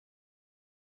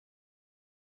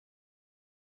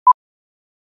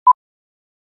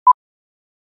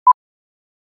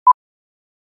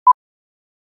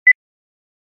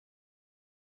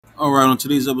All right, on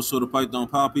today's episode of Python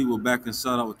Papi, we're back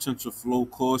inside our Tensorflow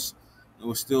course, and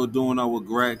we're still doing our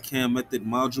grad cam method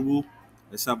module.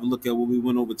 Let's have a look at what we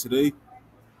went over today.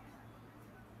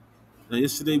 Now,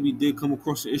 yesterday we did come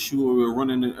across an issue where we were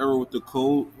running an error with the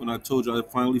code. When I told you I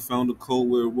finally found the code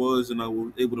where it was, and I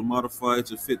was able to modify it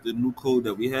to fit the new code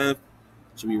that we have.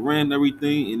 So we ran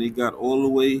everything, and it got all the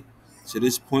way to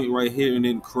this point right here, and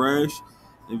then crashed.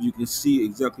 And you can see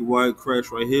exactly why it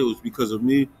crashed right here. It was because of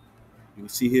me. You can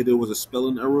see here there was a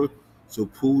spelling error. So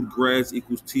pooled grads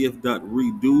equals tf dot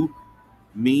redo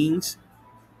means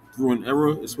through an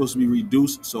error it's supposed to be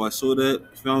reduced. So I saw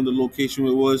that, found the location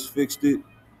where it was, fixed it,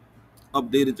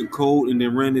 updated the code, and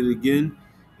then ran it again.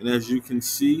 And as you can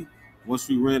see, once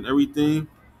we ran everything,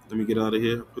 let me get out of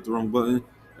here, put the wrong button.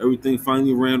 Everything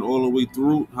finally ran all the way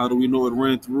through. How do we know it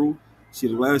ran through? See,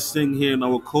 the last thing here in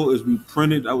our code is we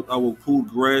printed out our pooled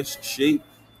grass shape.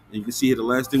 And you can see here the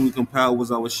last thing we compiled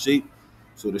was our shape.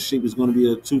 So the shape is going to be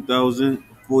a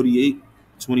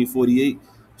 2048.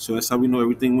 So that's how we know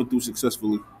everything went through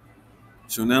successfully.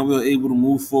 So now we're able to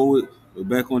move forward. We're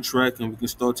back on track, and we can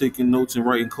start taking notes and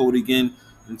writing code again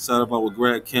inside of our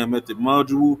grad cam method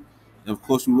module. And of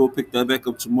course, we will pick that back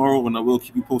up tomorrow, and I will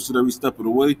keep you posted every step of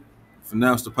the way. For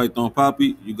now, it's the Python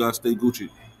Papi. You guys stay Gucci.